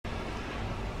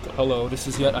Hello, this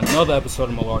is yet another episode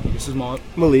of Malarkey. This is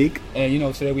Malik.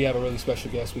 And today we have a really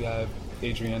special guest. We have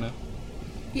Adriana.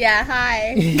 Yeah,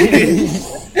 hi.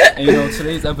 And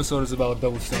today's episode is about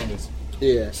double standards.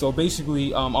 Yeah. So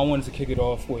basically, I wanted to kick it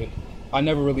off with, I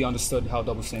never really understood how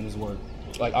double standards work.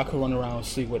 Like, I could run around and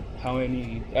sleep with how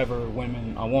many ever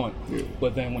women I want. Yeah.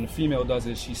 But then when the female does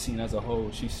it, she's seen as a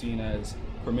hoe. She's seen as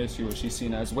promiscuous. She's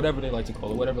seen as whatever they like to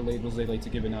call it, whatever labels they like to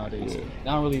give it nowadays. Yeah. And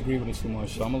I don't really agree with it too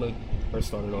much, so I'm going to let her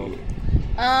start it off.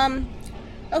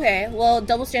 Okay, well,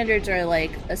 double standards are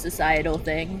like a societal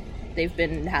thing. They've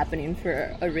been happening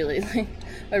for a really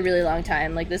long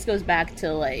time. Like, this goes back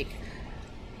to like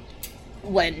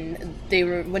when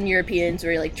Europeans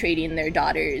were like trading their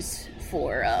daughters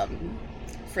for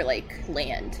like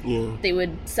land. Yeah. They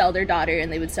would sell their daughter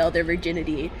and they would sell their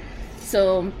virginity.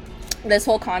 So this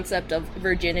whole concept of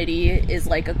virginity is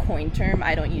like a coin term.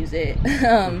 I don't use it.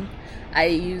 I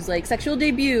use like sexual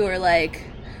debut or like,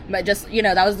 but just,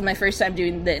 that was my first time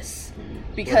doing this.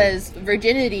 Because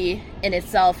virginity in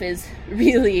itself is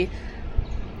really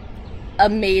a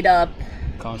made up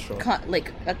construct.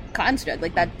 Like a construct.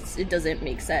 Like it doesn't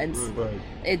make sense. Right.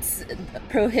 It's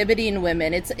prohibiting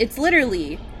women. It's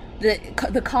literally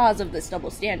the cause of this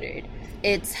double standard.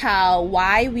 It's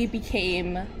why we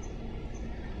became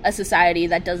a society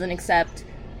that doesn't accept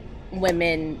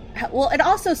women. Well, and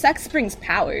also sex brings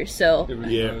power. So it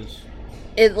really does.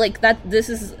 It like that. This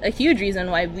is a huge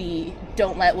reason why we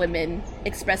don't let women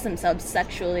express themselves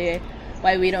sexually.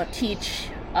 Why we don't teach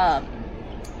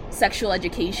sexual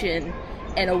education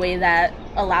in a way that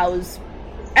allows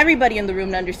everybody in the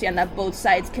room to understand that both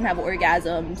sides can have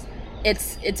orgasms. It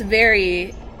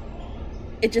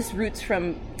just roots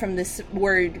from this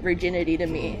word virginity to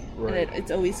me, right. And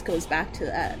it always goes back to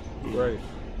that. Right.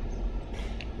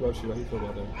 How do you feel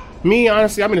about that? Me,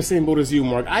 honestly, I'm in the same boat as you,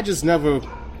 Mark. I just never,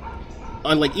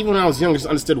 like, even when I was young, I just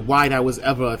understood why that was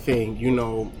ever a thing.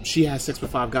 She has sex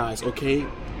with 5 guys, okay?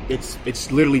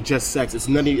 It's literally just sex. It's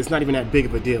not even that big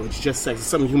of a deal. It's just sex. It's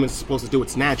something humans are supposed to do.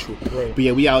 It's natural. Right. But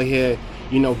yeah, we out here,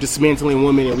 dismantling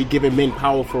women and we giving men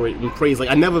power for it and praise. Like,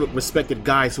 I never respected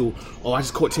guys who, I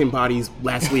just caught 10 bodies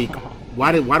last week.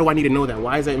 Why do I need to know that?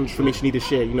 Why is that information need to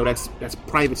share? That's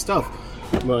private stuff.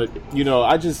 But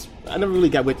I never really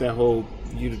got with that whole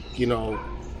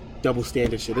double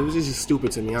standard shit. It was just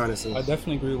stupid to me, honestly. I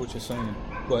definitely agree with what you're saying.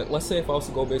 But let's say if I was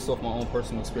to go based off my own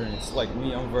personal experience, like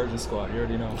me, I'm Virgin Squad, you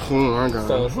already know. Oh my God.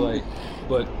 So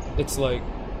it's like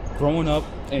growing up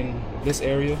in this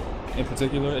area in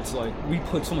particular, it's like we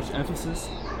put so much emphasis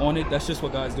on it. That's just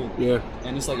what guys do. Yeah.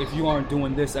 And it's like if you aren't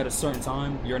doing this at a certain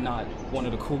time, you're not one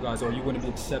of the cool guys, or you wouldn't be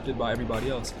accepted by everybody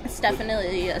else. It's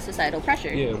definitely a societal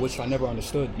pressure. Yeah, which I never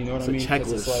understood. You know what I mean?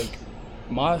 Because it's like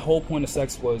my whole point of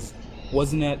sex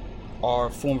wasn't that our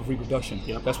form of reproduction.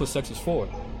 Yep. That's what sex is for.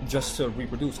 Just to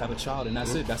reproduce, have a child, and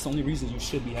that's it. That's the only reason you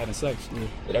should be having sex. Yeah.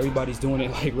 But everybody's doing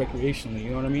it like recreationally,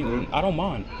 you know what I mean? And I don't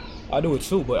mind. I do it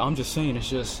too, but I'm just saying it's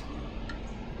just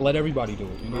let everybody do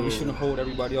it. We shouldn't hold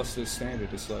everybody else to the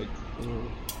standard. It's like,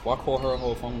 why call her a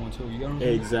hoe if I'm one too? You know what I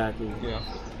mean? Exactly. Yeah.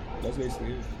 That's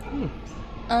basically it.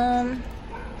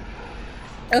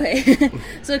 Okay.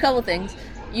 So a couple things.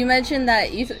 You mentioned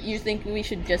that you think we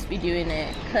should just be doing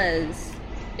it because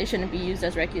it shouldn't be used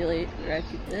as recreational.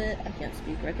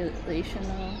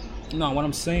 No, what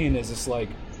I'm saying is it's like,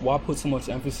 why put so much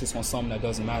emphasis on something that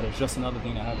doesn't matter? It's just another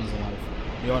thing that happens in life.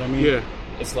 You know what I mean? Yeah.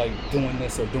 It's like doing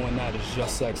this or doing that is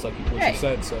just sex, like what you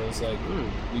said. So it's like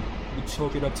we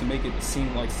choke it up to make it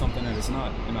seem like something that it's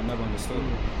not, and I've never understood.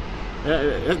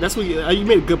 That's what you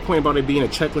made a good point about it being a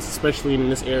checklist, especially in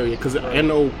this area. Because I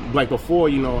know, like before,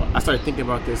 I started thinking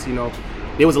about this.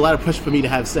 There was a lot of pressure for me to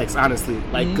have sex, honestly.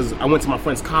 Like, because I went to my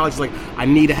friend's college, like, I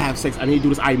need to have sex. I need to do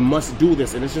this. I must do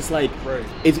this. And it's just like,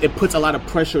 it puts a lot of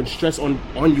pressure and stress on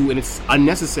you, and it's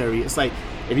unnecessary. It's like,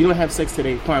 if you don't have sex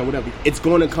today, fine, whatever. It's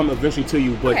going to come eventually to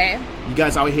you. But you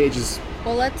guys out here just...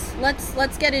 Well,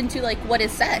 let's get into, like, what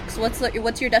is sex?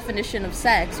 What's your definition of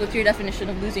sex? What's your definition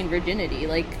of losing virginity?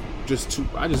 Like... Just two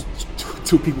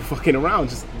people fucking around.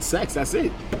 Just sex, that's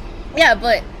it. Yeah,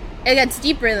 but... It gets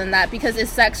deeper than that, because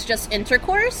is sex just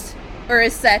intercourse? Or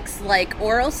is sex like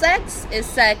oral sex? Is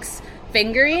sex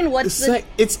fingering?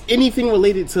 It's anything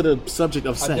related to the subject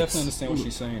of sex. I definitely understand what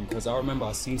she's saying, because I remember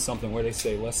I seen something where they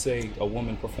say, let's say a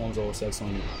woman performs oral sex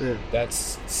on you. Yeah.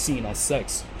 That's seen as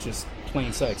sex, just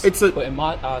plain sex. But in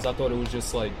my eyes, I thought it was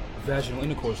just like vaginal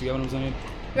intercourse. You get what I'm saying?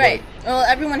 Right. Well,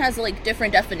 everyone has like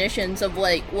different definitions of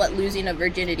like what losing a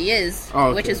virginity is,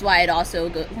 which is why it also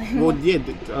goes. Well,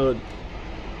 yeah.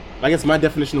 I guess my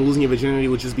definition of losing your virginity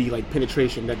would just be like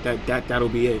penetration. That'll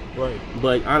be it. Right.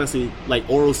 But honestly, like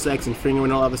oral sex and fingering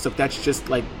and all other stuff, that's just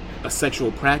like a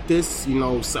sexual practice, you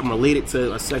know, something related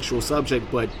to a sexual subject,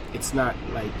 but it's not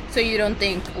like. So you don't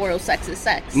think oral sex is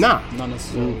sex? Nah, not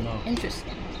necessarily. No.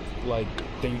 Interesting. Like,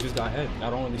 then you just got head. I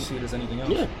don't really see it as anything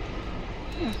else. Yeah.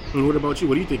 And what about you?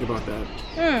 What do you think about that?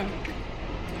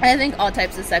 I think all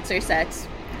types of sex are sex.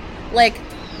 Like,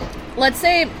 let's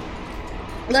say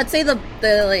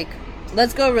the like,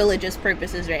 let's go religious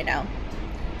purposes right now.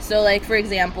 So, like, for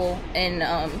example, in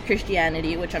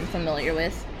Christianity, which I'm familiar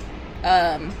with,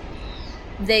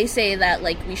 they say that,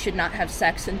 like, we should not have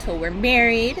sex until we're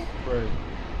married. Right.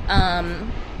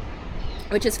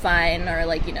 Which is fine, or,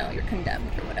 like, you know, you're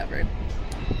condemned or whatever.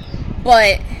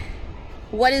 But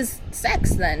what is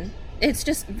sex then? It's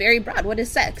just very broad. What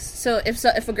is sex? So if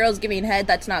a girl's giving head,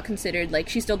 that's not considered, like,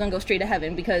 she's still gonna go straight to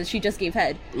heaven because she just gave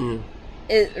head.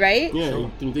 Right? Yeah.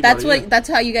 Sure. That's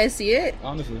how you guys see it.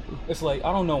 Honestly, it's like,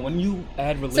 I don't know, when you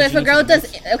add religion. So if a girl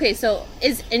does, okay, so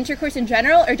is intercourse in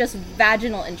general or just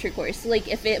vaginal intercourse? Like,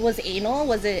 if it was anal,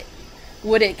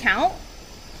 would it count?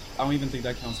 I don't even think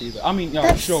that counts either. I mean,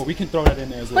 yeah, sure, we can throw that in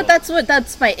there as well. But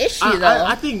that's my issue, though.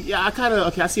 I think, yeah, I kind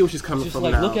of, okay, I see where she's coming just from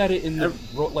like, now. look at it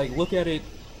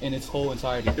in its whole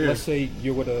entirety. Yeah. Let's say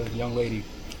you're with a young lady,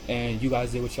 and you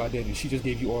guys did what y'all did, and she just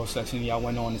gave you oral sex, and y'all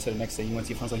went on into the next day. You went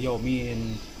to your friends like, yo, me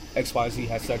and XYZ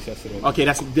had sex yesterday. Okay,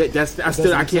 that's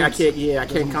I can't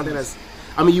count that as.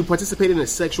 I mean, you participate in a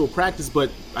sexual practice,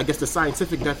 but I guess the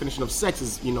scientific definition of sex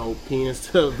is, you know, penis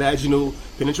to vaginal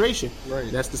penetration. Right.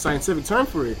 That's the scientific term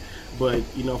for it. But,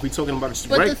 you know, if we're talking about it,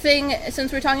 but the thing,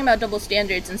 since we're talking about double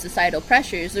standards and societal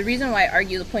pressures, the reason why I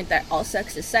argue the point that all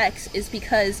sex is sex is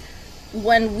because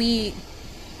when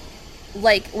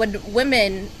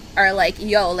women are like,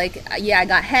 yo, like, yeah, I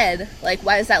got head, like,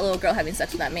 why is that little girl having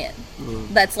sex with that man?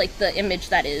 That's, like, the image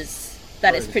that is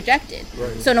projected.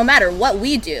 Right. So no matter what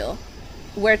we do,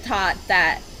 we're taught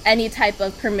that any type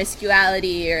of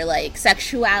promiscuity or, like,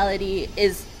 sexuality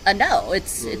is a no.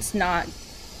 It's not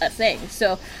a thing.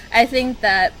 So I think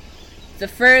that the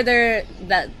further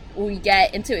that we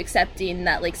get into accepting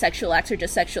that, like, sexual acts are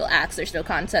just sexual acts, there's no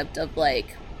concept of,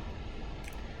 like,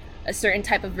 a certain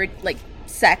type of, like,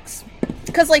 sex.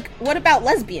 Because, like, what about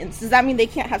lesbians? Does that mean they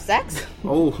can't have sex?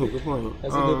 Oh, good point.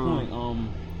 That's a good point.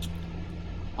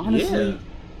 Honestly, yeah.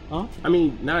 Huh? I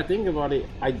mean, now that I think about it,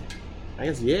 I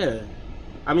guess, yeah.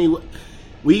 I mean,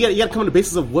 you gotta come to the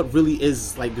basis of what really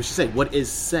is, like she said, what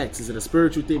is sex? Is it a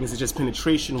spiritual thing? Is it just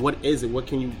penetration? What is it? What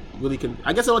can you really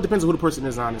I guess it all depends on who the person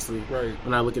is, honestly. Right.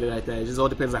 When I look at it like that, it just all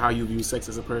depends on how you view sex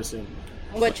as a person.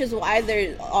 Which is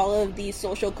why all of these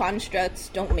social constructs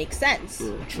don't make sense.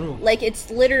 Yeah. True. Like,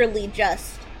 it's literally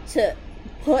just to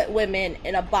put women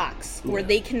in a box where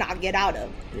they cannot get out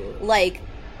of. Yeah. Like,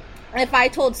 if I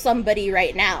told somebody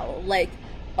right now, like,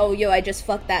 oh, yo, I just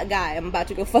fucked that guy, I'm about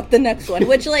to go fuck the next one,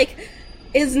 which, like,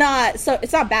 is not, so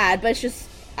it's not bad, but it's just,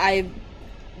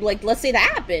 let's say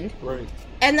that happened. Right.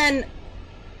 And then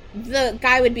the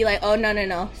guy would be like, oh,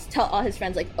 no. Tell all his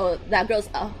friends, like, oh, that girl's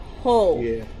a hoe.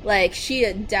 Yeah. Like, she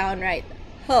a downright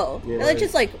hoe. Yeah, and it's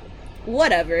just like,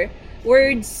 whatever.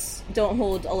 Words don't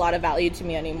hold a lot of value to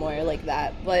me anymore like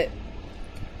that. But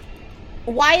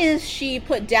why is she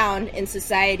put down in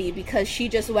society because she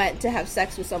just went to have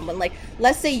sex with someone? Like,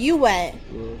 let's say you went,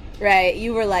 right?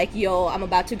 You were like, yo, I'm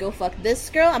about to go fuck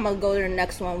this girl. I'm gonna go to the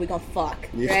next one. We gonna fuck,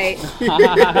 right?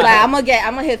 Like, I'm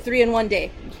gonna hit 3 in one day.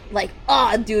 Like,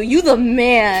 oh, dude, you the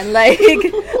man. Like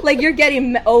you're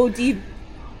getting OD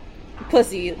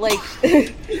pussy. Like,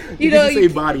 you know, say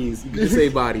bodies. You can just say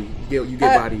body. You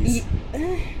get bodies.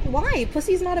 Why?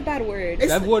 Pussy's not a bad word.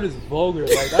 That word is vulgar.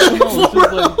 Like, I don't know. It's just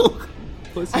like,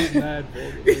 pussy's mad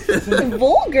vulgar.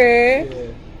 Vulgar? Yeah.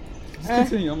 Just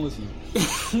continue. I'm listening.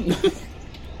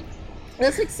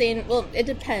 That's like saying, well, it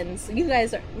depends. You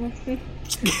guys are.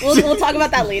 We'll talk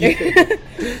about that later.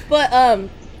 But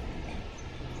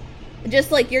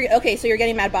just like so you're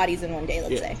getting mad bodies in one day.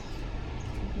 Let's say.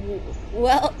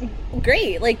 Well,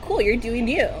 great. Like, cool. You're doing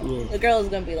you. Yeah. The girl is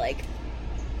gonna be like,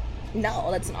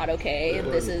 no, that's not okay.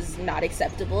 This is not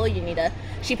acceptable. You need to.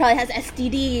 She probably has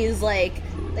STDs. Like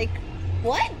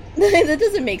what? That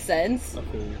doesn't make sense. I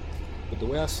feel you. But the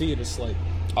way I see it, it's like,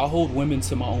 I hold women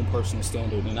to my own personal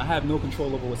standard, and I have no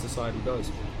control over what society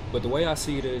does. But the way I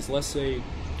see it is, let's say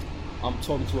I'm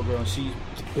talking to a girl and she's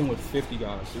been with 50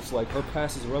 guys. It's like her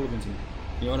past is irrelevant to me.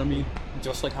 You know what I mean?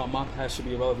 Just like how my past should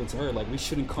be irrelevant to her. Like, we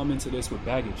shouldn't come into this with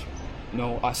baggage. You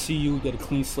know, I see you get a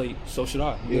clean slate, so should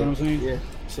I. You know what I'm saying? Yeah.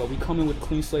 So we come in with a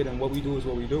clean slate, and what we do is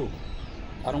what we do.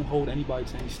 I don't hold anybody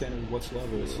to any standard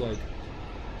whatsoever. It's like,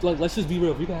 let's just be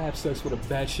real. If you gotta have sex with a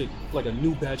bad chick, like a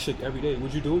new bad chick every day,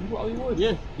 would you do it? You probably would.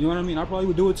 Yeah. You know what I mean? I probably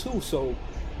would do it too. So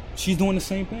she's doing the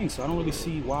same thing. So I don't really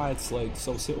see why it's like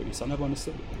so serious. I never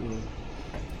understood it.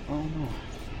 don't know.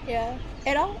 Yeah.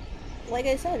 It all, like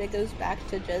I said, it goes back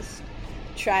to just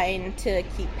trying to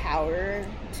keep power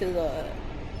to the...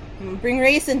 Bring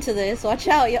race into this. Watch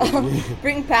out, y'all.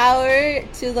 Bring power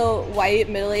to the white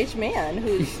middle-aged man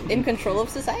who's in control of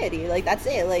society. Like, that's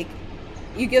it. Like,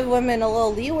 you give women a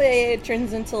little leeway, it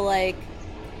turns into, like...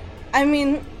 I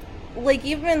mean, like,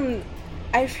 even...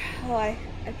 I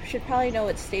should probably know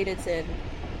what state it's in.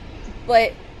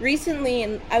 But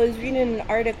recently, I was reading an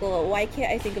article, why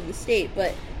can't I think of the state,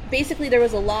 but basically there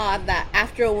was a law that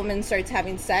after a woman starts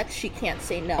having sex, she can't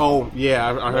say no. Oh, yeah,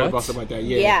 I heard about something like that,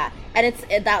 yeah. Yeah,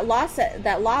 and that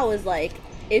law was like,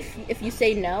 if you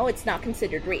say no, it's not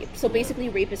considered rape. So basically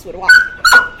rapists would walk.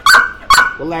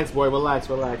 Relax, boy, relax.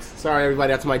 Sorry,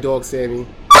 everybody, that's my dog, Sammy.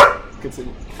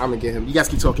 Continue. I'm gonna get him. You guys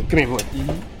keep talking. Come here, boy.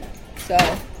 Mm-hmm. So,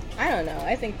 I don't know.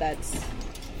 I think that's...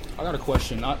 I got a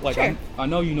question. Sure. I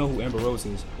know you know who Amber Rose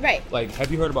is. Right. Like,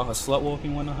 have you heard about her slut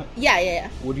walking one night? Yeah.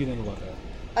 What do you think about that?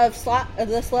 Of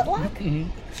the slut walk?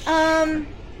 Mm-hmm.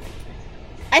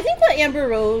 I think what Amber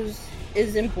Rose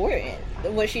is important.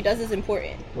 What she does is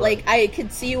important. Right. Like, I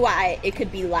could see why it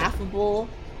could be laughable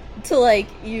to, like,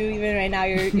 you even right now,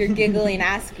 you're giggling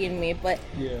asking me, but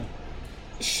yeah,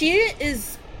 she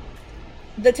is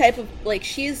the type of, like,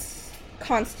 she's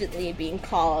constantly being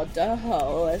called a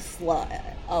hoe, a slut,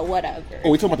 whatever.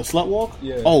 Oh, we talking about the slut walk?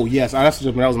 Yeah. Oh, yes, that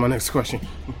was my next question.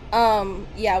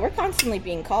 Yeah, we're constantly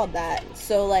being called that.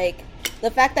 So, like,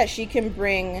 the fact that she can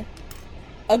bring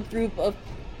a group of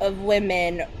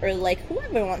women, or, like,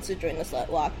 whoever wants to join the slut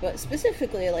walk, but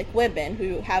specifically, like, women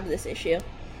who have this issue,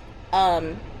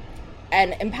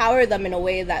 and empower them in a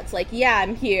way that's like, yeah,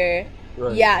 I'm here,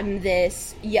 right. Yeah, I'm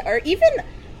this, yeah, or even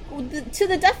to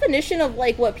the definition of,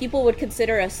 like, what people would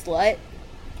consider a slut.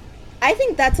 I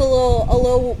think that's a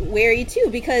little wary too,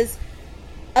 because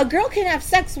a girl can have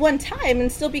sex one time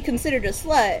and still be considered a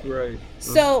slut. Right.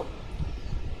 So,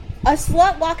 a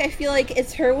slut walk, I feel like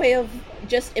it's her way of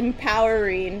just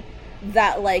empowering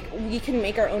that, like, we can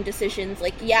make our own decisions.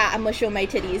 Like, yeah, I'm gonna show my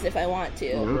titties if I want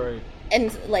to. Right.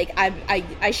 And, like, I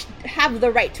have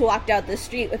the right to walk down the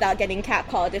street without getting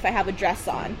catcalled if I have a dress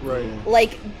on. Right.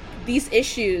 Like, these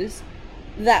issues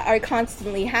that are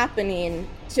constantly happening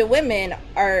to women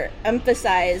are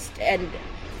emphasized, and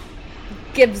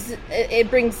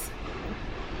it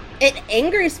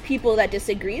angers people that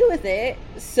disagree with it.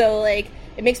 So, like,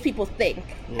 it makes people think.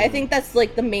 I think that's,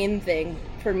 like, the main thing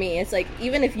for me. It's like,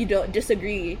 even if you don't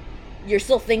disagree, you're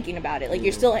still thinking about it. Like,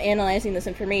 you're still analyzing this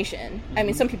information. I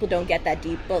mean, some people don't get that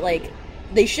deep, but, like,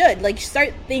 they should. Like,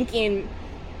 start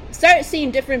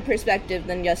seeing different perspective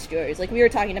than just yours. Like, we were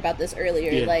talking about this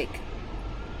earlier. Yeah. Like,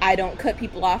 I don't cut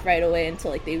people off right away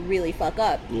until, like, they really fuck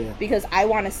up. Yeah. Because I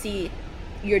want to see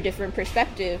your different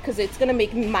perspective, because it's going to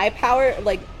make my power,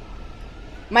 like,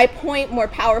 my point more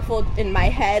powerful in my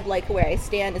head, like, where I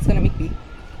stand. It's going to make me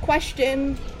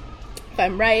question if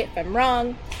I'm right, if I'm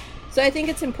wrong. So I think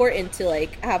it's important to,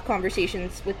 like, have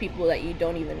conversations with people that you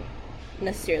don't even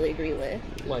necessarily agree with.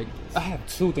 Like, I have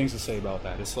two things to say about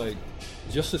that. It's like,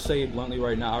 just to say it bluntly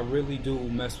right now, I really do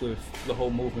mess with the whole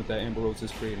movement that Amber Rose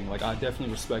is creating. Like, I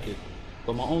definitely respect it.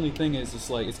 But my only thing is, it's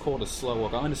like, it's called a slut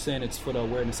walk. I understand it's for the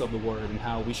awareness of the word and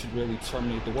how we should really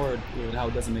terminate the word and how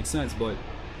it doesn't make sense. But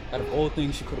out of all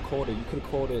things you could have called it, you could have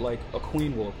called it, like, a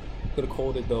queen walk. You could have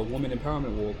called it the woman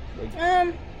empowerment walk.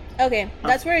 Like, okay,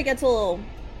 that's where it gets a little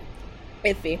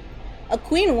iffy. A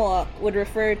queen walk would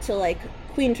refer to, like,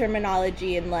 queen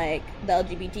terminology and, like, the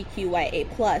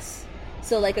LGBTQIA+.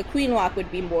 So, like, a queen walk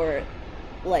would be more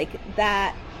like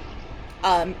that,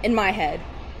 in my head.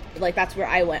 Like, that's where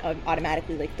I went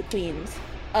automatically, like, the queens.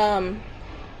 A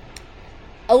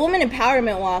woman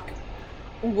empowerment walk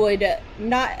would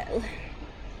not...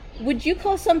 Would you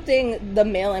call something the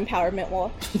male empowerment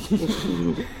walk?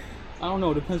 I don't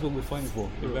know. It depends what we're fighting for.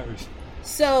 It varies.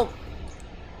 So,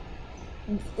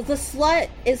 the slut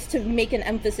is to make an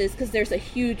emphasis, because there's a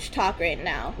huge talk right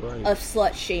now of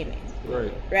slut shaming.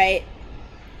 Right. Right?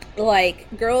 Like,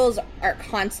 girls are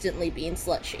constantly being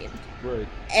slut shamed. Right.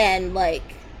 And,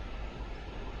 like,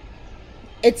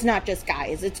 it's not just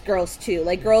guys, it's girls too.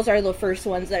 Like, girls are the first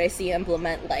ones that I see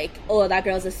implement, like, oh, that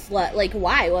girl's a slut. Like,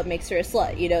 why? What makes her a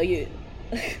slut? You know,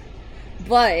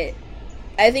 But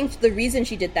I think the reason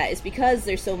she did that is because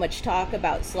there's so much talk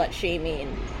about slut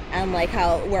shaming and, like,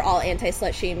 how we're all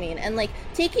anti-slut shaming, and, like,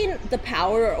 taking the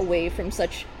power away from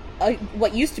such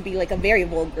what used to be, like, a very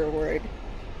vulgar word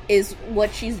is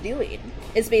what she's doing.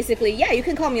 It's basically, yeah, you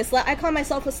can call me a slut. I call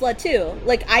myself a slut too.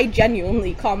 Like, I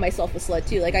genuinely call myself a slut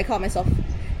too. Like, I call myself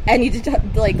any,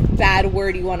 like, bad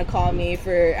word you want to call me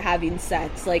for having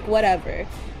sex. Like, whatever.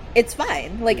 It's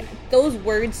fine. Like, those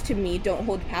words to me don't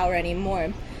hold power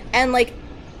anymore. And, like,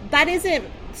 that isn't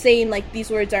saying, like, these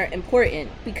words aren't important,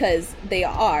 because they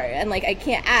are. And, like, I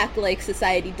can't act like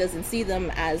society doesn't see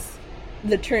them as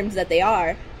the terms that they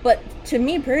are. But to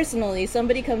me personally,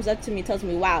 somebody comes up to me, tells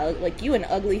me, wow, like, you an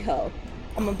ugly hoe.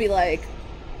 I'm gonna be like,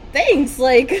 thanks,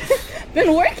 like,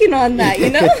 been working on that, you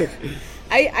know?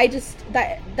 I just,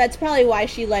 that's probably why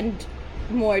she lent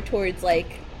more towards,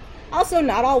 like, also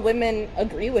not all women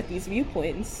agree with these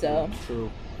viewpoints, so. True.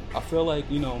 I feel like,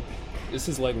 you know, this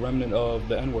is like remnant of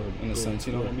the N-word in a sense,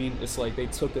 you know what I mean? It's like they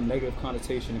took the negative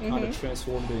connotation and kind of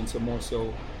transformed it into more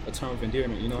so a term of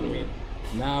endearment, you know what I mean?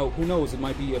 Now, who knows, it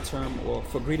might be a term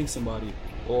for greeting somebody,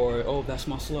 or, oh, that's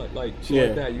my slut, like, shit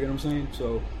like that, you get what I'm saying?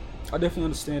 So, I definitely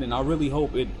understand, and I really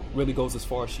hope it really goes as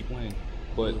far as she planned.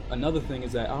 But another thing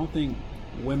is that I don't think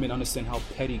women understand how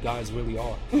petty guys really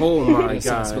are. Oh my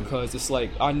god! Because it's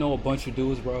like, I know a bunch of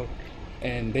dudes, bro,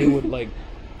 and they would like,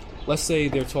 let's say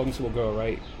they're talking to a girl,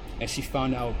 right, and she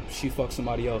found out she fucked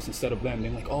somebody else instead of them.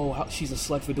 They're like, oh, she's a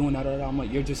slut for doing that. I'm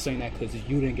like, you're just saying that because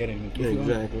you didn't get anything.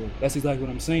 Exactly. That's exactly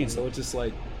what I'm saying. So it's just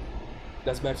like,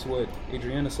 that's back to what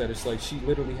Adriana said. It's like she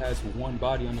literally has one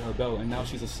body under her belt, and now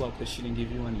she's a slut because she didn't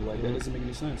give you any. Like, that doesn't make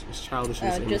any sense. It's childish.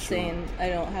 Just saying, I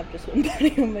don't have just one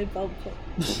body on my belt.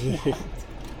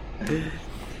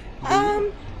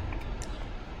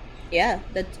 Yeah,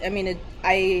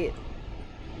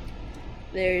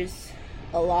 there's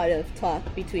a lot of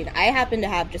talk between. I happen to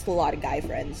have just a lot of guy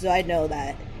friends, so I know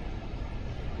that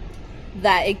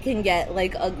it can get,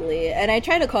 like, ugly, and I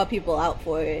try to call people out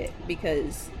for it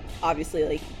because obviously,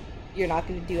 like, you're not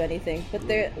going to do anything, but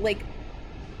they're like,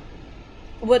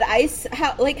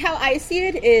 how I see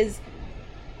it is,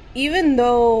 even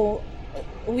though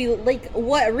we, like,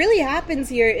 what really happens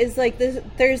here is, like,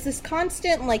 there's this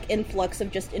constant, like, influx of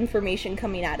just information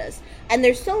coming at us, and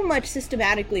there's so much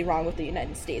systematically wrong with the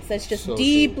United States that's just so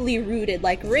deeply rooted,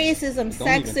 like racism,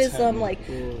 sexism, like,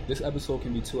 this episode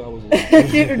can be 2 hours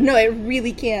long. No, it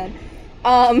really can.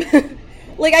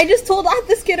 Like, I just told off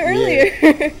this kid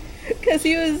earlier because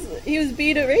he was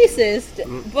being a racist,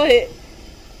 but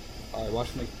all right, watch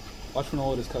when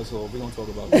all of this cuts off. We're gonna talk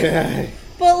about it.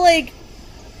 But, like,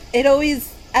 it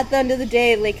always, at the end of the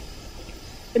day, like,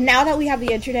 now that we have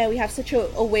the internet, we have such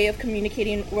a way of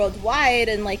communicating worldwide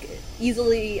and, like,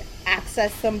 easily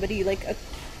access somebody, like,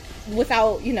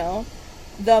 without, you know,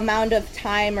 the amount of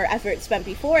time or effort spent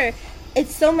before.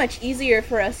 It's so much easier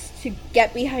for us to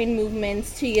get behind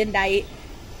movements, to unite,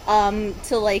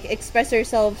 to, like, express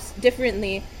ourselves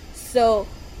differently. So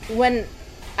when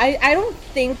I don't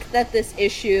think that this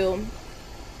issue,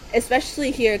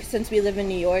 especially here since we live in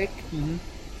New York,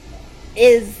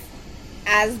 is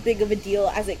as big of a deal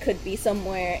as it could be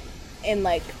somewhere in,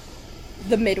 like,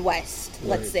 the Midwest,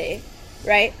 let's say,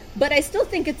 right? But I still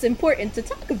think it's important to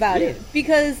talk about it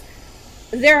because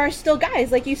there are still guys,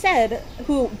 like you said,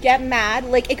 who get mad.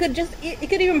 Like, it could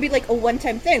even be, like, a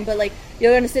one-time thing, but, like,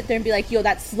 you're gonna sit there and be like, yo,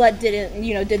 that slut didn't,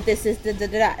 you know, did this,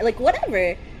 like,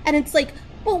 whatever. And it's like,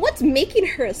 but what's making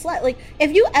her a slut? Like,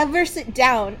 if you ever sit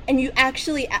down and you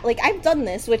actually, like, I've done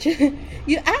this, which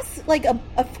you ask, like, a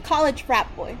college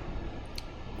frat boy,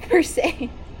 per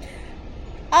se,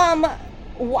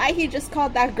 why he just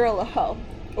called that girl a hoe,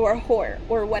 or a whore,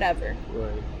 or whatever.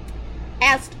 Right.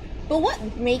 Asked, but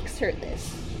what makes her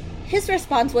this? His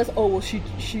response was, oh, well, she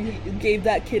gave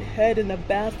that kid head in a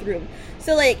bathroom.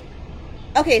 So, like,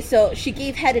 okay, so she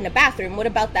gave head in a bathroom. What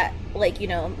about that, like, you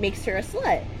know, makes her a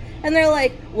slut? And they're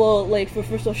like, well, like,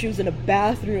 first of all, she was in a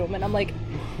bathroom. And I'm like,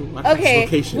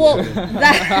 okay, well,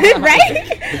 that,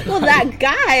 right? Well, that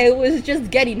guy was just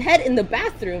getting head in the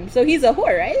bathroom, so he's a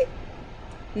whore, right?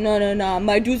 No,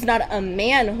 my dude's not a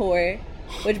man whore.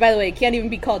 Which, by the way, can't even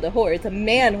be called a whore. It's a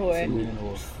man whore. It's a man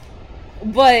whore.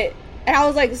 But, and I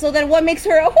was like, so then what makes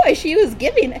her a whore? She was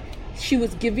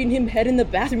giving him head in the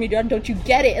bathroom. Don't you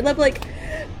get it? And I'm like,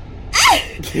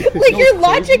 like, your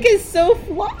logic is so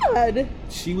flawed.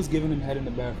 She was giving him head in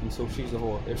the bathroom, so she's a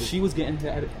whore. If she was getting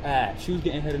head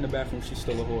in the bathroom, she's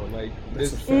still a whore. Like,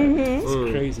 this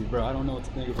is crazy, bro. I don't know what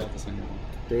to think about this anymore.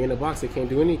 They're in a box. They can't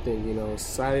do anything. You know,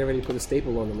 society already put a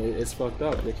staple on them. It's fucked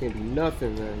up. They can't do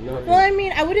nothing, man. Nothing. Well, I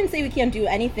mean, I wouldn't say we can't do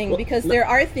anything because there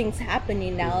are things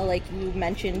happening now, like you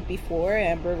mentioned before,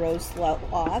 Amber Rose Slut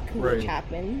Walk, which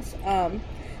happens.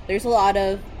 There's a lot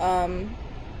of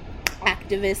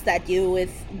activists that deal with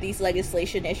these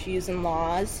legislation issues and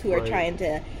laws who are trying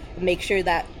to make sure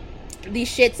that these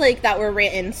shits, like, that were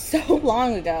written so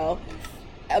long ago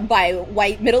by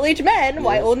white middle-aged men,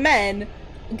 white old men,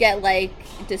 get, like,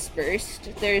 dispersed.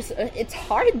 It's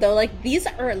hard though. Like, these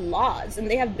are laws and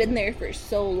they have been there for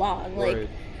so long.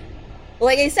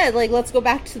 Like I said, like, let's go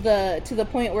back to the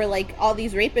point where, like, all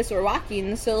these rapists were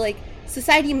walking. So, like,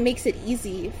 society makes it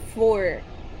easy for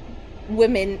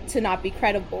women to not be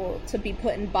credible, to be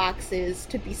put in boxes,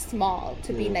 to be small,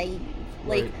 to be naive.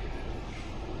 Like,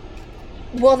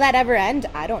 will that ever end?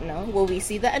 I don't know. Will we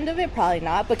see the end of it? Probably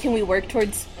not. But can we work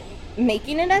towards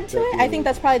making an end to it? I think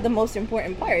that's probably the most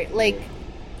important part. Like,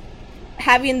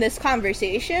 having this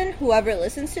conversation, whoever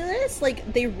listens to this,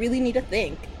 like, they really need to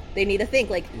think. They need to think,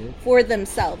 like, for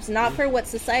themselves, not for what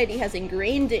society has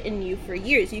ingrained in you for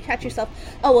years. You catch yourself,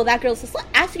 oh, well, that girl's a slut.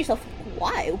 Ask yourself,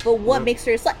 why? But what makes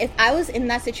her a slut? If I was in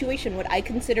that situation, would I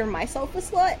consider myself a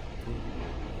slut?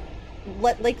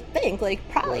 Think. Like,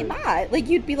 probably not. Like,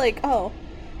 you'd be like, oh.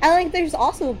 And, like, there's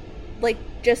also, like,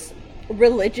 just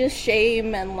religious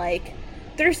shame and, like,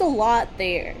 there's a lot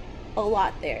there.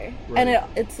 And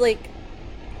it's like,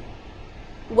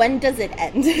 when does it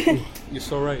end? You're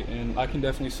so right, and I can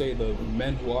definitely say the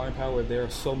men who are in power, they're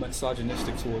so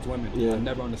misogynistic towards women. I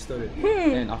never understood it,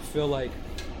 and I feel like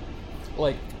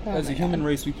as a human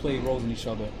race, we play roles in each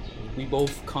other. We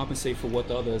both compensate for what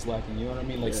the other is lacking. You know what I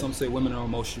mean? Like some say, women are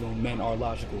emotional, men are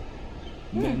logical.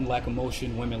 Men lack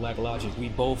emotion, women lack logic. We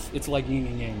both, it's like yin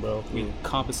and yang, bro. We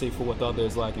compensate for what the other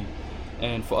is lacking,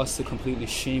 and for us to completely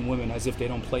shame women as if they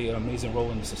don't play an amazing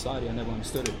role in the society, I never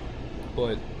understood it.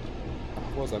 But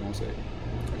what was I gonna say?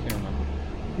 I can't remember.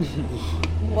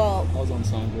 Well, I was on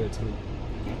something good too.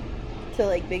 To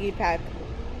like piggyback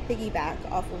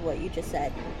off of what you just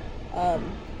said,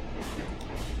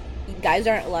 you guys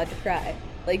aren't allowed to cry.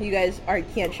 Like, you guys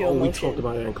can't show emotion. We talked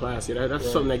about it in class. Yeah,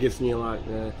 that's something that gets me a lot.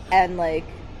 Yeah. And like,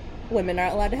 women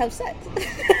aren't allowed to have sex.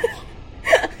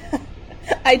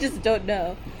 I just don't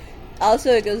know.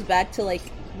 Also, it goes back to like,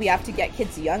 we have to get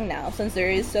kids young now, since there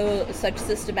is such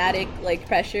systematic like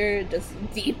pressure, just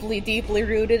deeply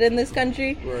rooted in this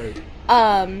country. Right.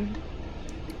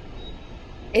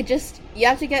 It just, you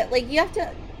have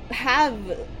to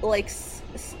have like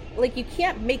you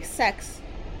can't make sex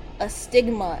a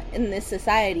stigma in this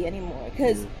society anymore,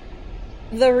 because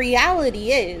the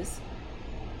reality is,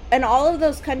 in all of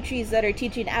those countries that are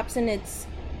teaching abstinence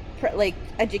like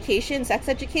education, sex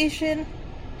education,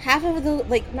 half of the,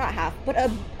 like, not half, but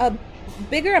a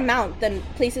bigger amount than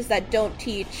places that don't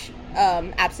teach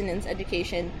abstinence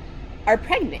education are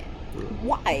pregnant.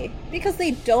 Why? Because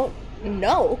they don't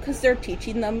know, because they're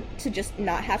teaching them to just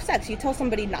not have sex. You tell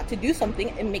somebody not to do something,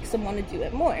 it makes them want to do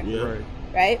it more. Yeah.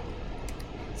 Right?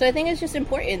 So I think it's just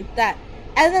important that,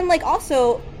 and then like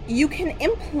also, you can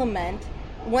implement,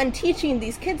 when teaching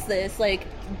these kids this, like,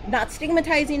 not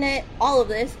stigmatizing it, all of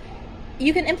this,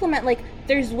 you can implement, like,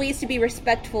 there's ways to be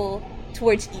respectful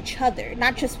towards each other,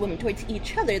 not just women, towards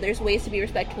each other. There's ways to be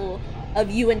respectful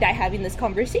of you and I having this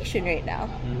conversation right now,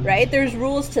 right? There's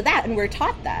rules to that, and we're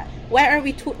taught that. Why aren't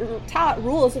we taught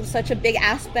rules of such a big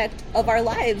aspect of our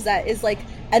lives that is, like,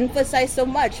 emphasized so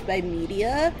much by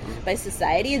media, by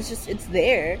society? It's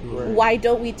there. Right. Why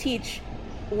don't we teach,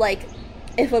 like,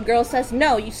 if a girl says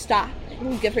no, you stop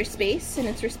and you give her space and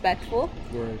it's respectful.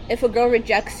 Right. If a girl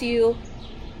rejects you,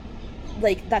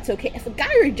 like, that's okay. If a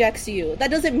guy rejects you, that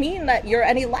doesn't mean that you're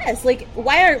any less. Like,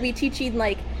 why aren't we teaching,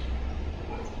 like,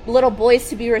 little boys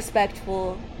to be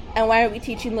respectful, and why aren't we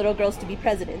teaching little girls to be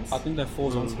presidents? I think that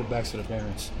falls onto the backs of the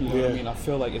parents. You know what I mean? I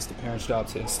feel like it's the parents' job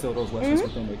to instill those lessons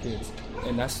within their kids,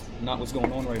 and that's not what's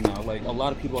going on right now. Like, a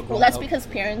lot of people are growing up. Well, that's because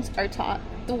parents are taught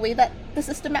the way that the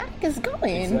systematic is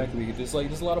going. Exactly.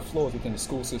 There's a lot of flaws within the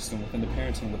school system, within the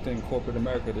parenting, within corporate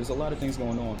America. There's a lot of things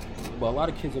going on, but a lot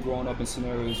of kids are growing up in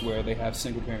scenarios where they have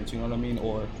single parents. You know what I mean?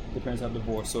 Or the parents have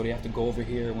divorced, so they have to go over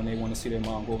here when they want to see their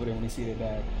mom, go over there when they see their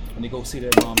dad. When they go see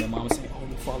their mom is saying, "Oh,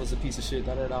 your father's a piece of shit."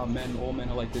 Da da da. All men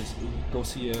are like this. Go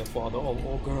see your father. Oh,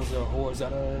 all girls are whores. Da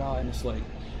da da. And it's like,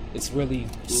 it's really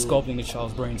sculpting the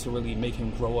child's brain to really make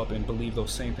him grow up and believe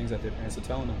those same things that their parents are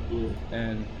telling them.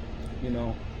 And, you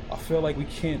know, I feel like we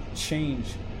can't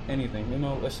change anything. You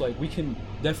know, it's like we can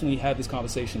definitely have this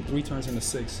conversation. 3 turns into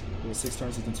 6, or 6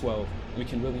 turns into 12. We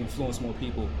can really influence more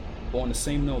people. But on the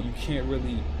same note, you can't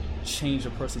really change a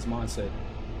person's mindset.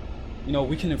 You know,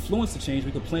 we can influence the change,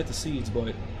 we can plant the seeds,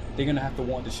 but they're going to have to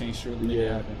want the change to really make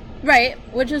it happen. Right,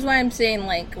 which is why I'm saying,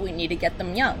 like, we need to get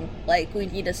them young. Like, we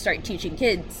need to start teaching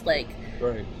kids, like...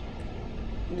 Right.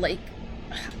 Like,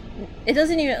 it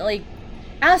doesn't even, like...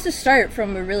 It has to start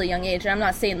from a really young age, and I'm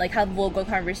not saying, like, have vulgar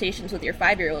conversations with your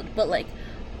 5-year-old, but, like,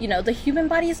 you know, the human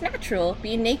body is natural.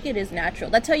 Being naked is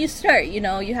natural. That's how you start, you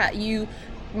know?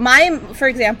 For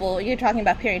example, you're talking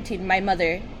about parenting. My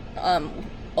mother,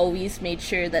 always made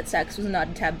sure that sex was not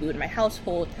a taboo in my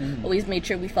household. Always made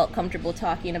sure we felt comfortable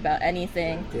talking about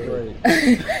anything.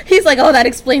 He's like, oh, that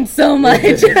explains so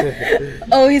much.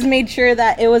 Always made sure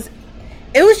that it was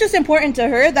it was just important to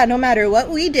her that no matter what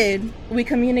we did, we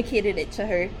communicated it to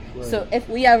her. Right. So if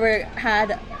we ever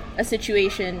had a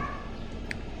situation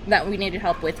that we needed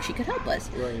help with, she could help us.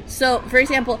 Right. So, for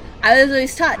example, I was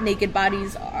always taught naked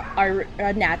bodies are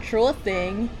a natural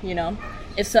thing, you know.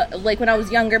 If so, like when I was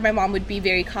younger, my mom would be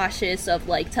very cautious of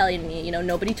like telling me, you know,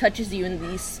 nobody touches you in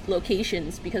these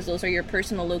locations because those are your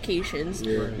personal locations.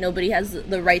 Yeah. Right. Nobody has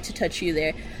the right to touch you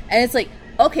there. And it's like,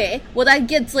 okay, well that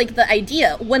gets like the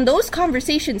idea. When those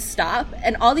conversations stop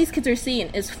and all these kids are seeing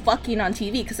is fucking on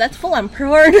TV, because that's full on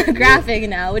pornographic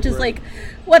now, which is like,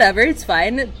 whatever, it's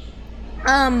fine.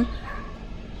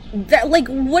 That, like,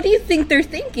 what do you think they're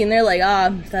thinking? They're like,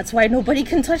 that's why nobody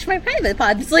can touch my private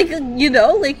pod. It's like, you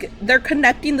know, like, they're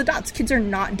connecting the dots. Kids are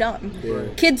not dumb.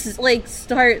 Right. Kids, like,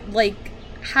 start, like,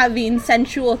 having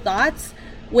sensual thoughts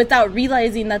without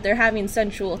realizing that they're having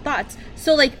sensual thoughts.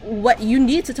 So, like, what you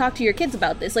need to talk to your kids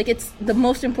about this. Like, it's the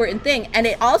most important thing. And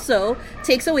it also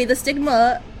takes away the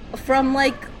stigma from,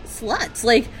 like, sluts.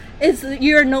 Like,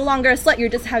 you're no longer a slut, you're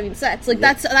just having sex. Like,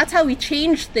 that's how we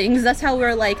change things. That's how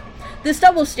we're like, this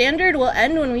double standard will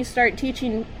end when we start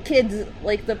teaching kids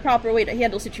like the proper way to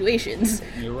handle situations.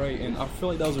 You're right, and I feel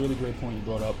like that was a really great point you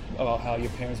brought up about how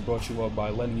your parents brought you up by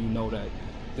letting you know that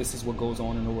this is what goes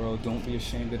on in the world. Don't be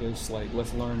ashamed of this. Like,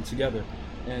 let's learn together.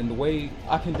 And the way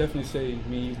I can definitely say,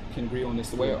 me and you can agree on this,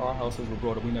 the way our households were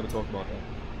brought up, we never talked about that.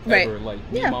 Right. Ever.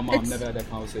 Like, me and my mom never had that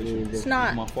conversation. It's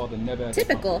not my father never had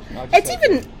typical.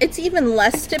 That it's even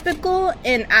less typical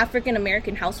in African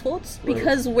American households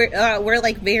because we're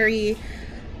like very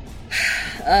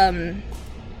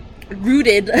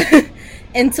rooted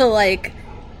into like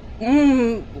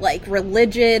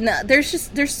religion.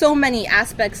 There's so many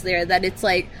aspects there that it's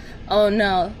like, oh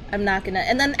no, I'm not gonna.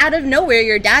 And then out of nowhere,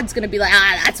 your dad's gonna be like,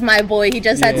 that's my boy. He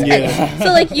just had sex. Yeah. So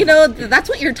like, you know, that's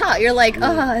what you're taught. You're like,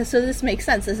 so this makes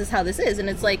sense. This is how this is. And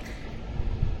it's like,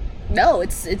 no,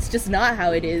 it's just not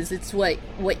how it is. It's what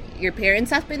your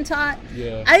parents have been taught.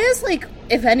 Yeah. I just like,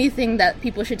 if anything that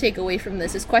people should take away from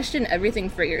this is question everything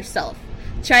for yourself.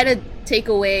 Try to take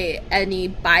away any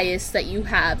bias that you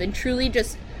have and truly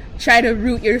just try to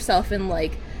root yourself in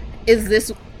like, is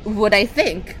this what I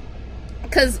think?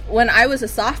 Because when I was a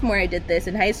sophomore, I did this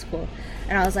in high school,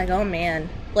 and I was like, oh man,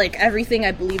 like everything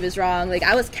I believe is wrong. Like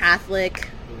I was Catholic.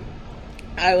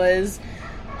 I was,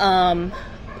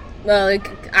 like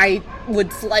I would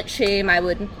slut shame. I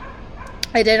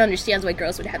didn't understand why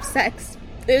girls would have sex.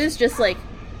 It was just like,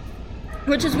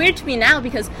 which is weird to me now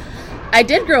because I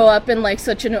did grow up in like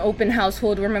such an open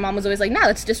household where my mom was always like, no,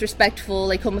 that's disrespectful.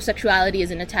 Like homosexuality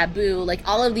isn't a taboo. Like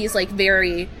all of these like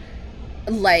very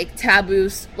like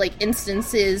taboos, like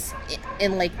instances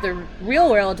in like the real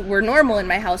world were normal in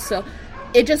my house. So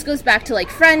it just goes back to like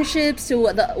friendships,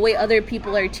 to the way other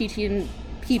people are teaching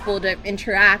people to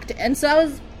interact. And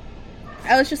so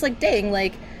I was just like, dang,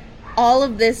 like all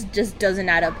of this just doesn't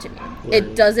add up to me. Right.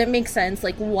 It doesn't make sense.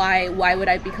 Like why would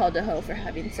I be called a hoe for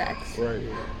having sex? Right.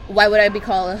 Why would I be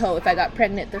called a hoe if I got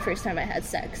pregnant the first time I had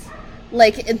sex?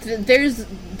 Like there's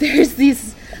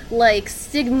these like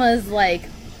stigmas, like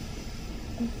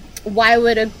why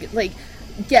would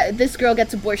this girl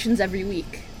gets abortions every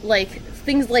week? Like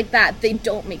things like that, they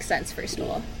don't make sense. First of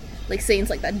all, like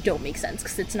sayings like that don't make sense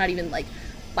because it's not even like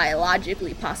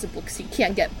biologically possible, because you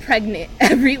can't get pregnant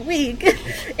every week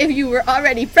if you were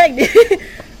already pregnant.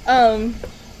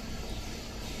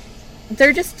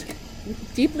 They're just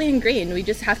deeply ingrained. We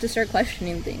just have to start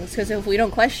questioning things, because if we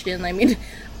don't question, I mean,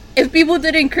 if people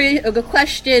didn't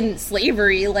question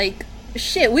slavery, like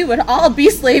shit, we would all be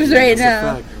slaves right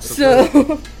now.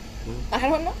 So I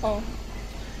don't know.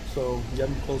 So you have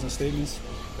any closing statements?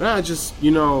 Just,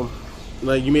 you know,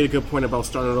 like you made a good point about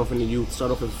starting off in the youth,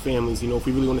 start off with families. You know, if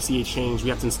we really want to see a change, we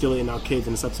have to instill it in our kids,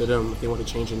 and it's up to them if they want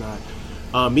to change or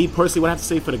not. Me personally, what I have to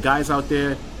say for the guys out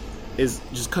there is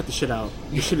just cut the shit out.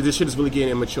 This shit is really getting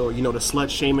immature. You know, the slut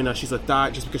shaming her, she's a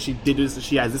thought just because she did this,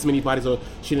 she has this many bodies, or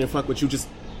she didn't fuck with you. Just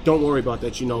don't worry about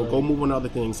that. You know, go move on to other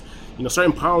things. You know, start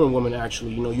empowering women.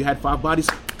 Actually, you know, you had 5 bodies,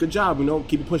 good job. You know,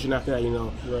 keep it pushing after that. You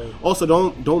know, right. Also,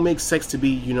 don't make sex to be,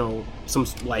 you know, some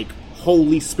like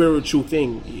holy spiritual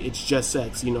thing. It's just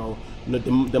sex. You know,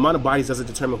 the amount of bodies doesn't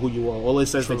determine who you are. All it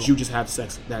says that you just have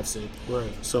sex. That's it.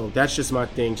 Right. So that's just my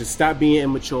thing. Just stop being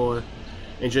immature,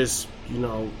 and just, you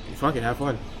know, fucking have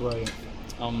fun. Right.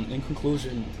 In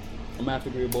conclusion, I'm gonna have to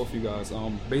agree with both of you guys.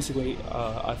 Basically,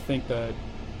 I think that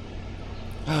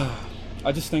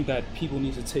I just think that people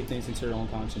need to take things into their own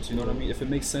conscience. You know what I mean? If it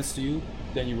makes sense to you,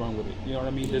 then you run with it. You know what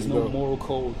I mean? There's no moral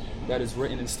code that is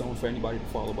written in stone for anybody to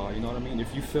follow by. You know what I mean?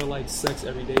 If you feel like sex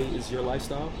every day is your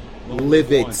lifestyle,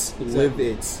 live it. Exactly. Live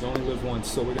it. You only live once,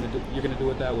 so you're gonna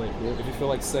do it that way. If you feel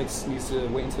like sex needs to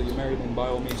wait until you're married, then by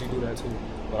all means you do that too.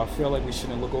 But I feel like we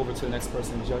shouldn't look over to the next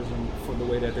person and judge them for the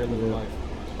way that they're living life.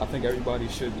 I think everybody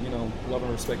should, love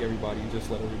and respect everybody and just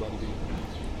let everybody be.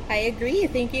 I agree.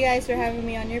 Thank you guys for having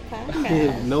me on your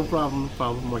podcast. No problem.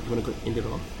 Mark, you want to end it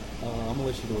off? I'm gonna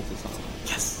let you do it this time.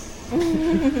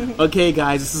 Yes. Okay,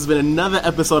 guys, this has been another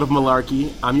episode of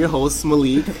Malarkey. I'm your host,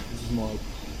 Malik. This is Mark.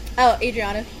 Oh,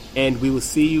 Adriana. And we will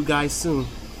see you guys soon.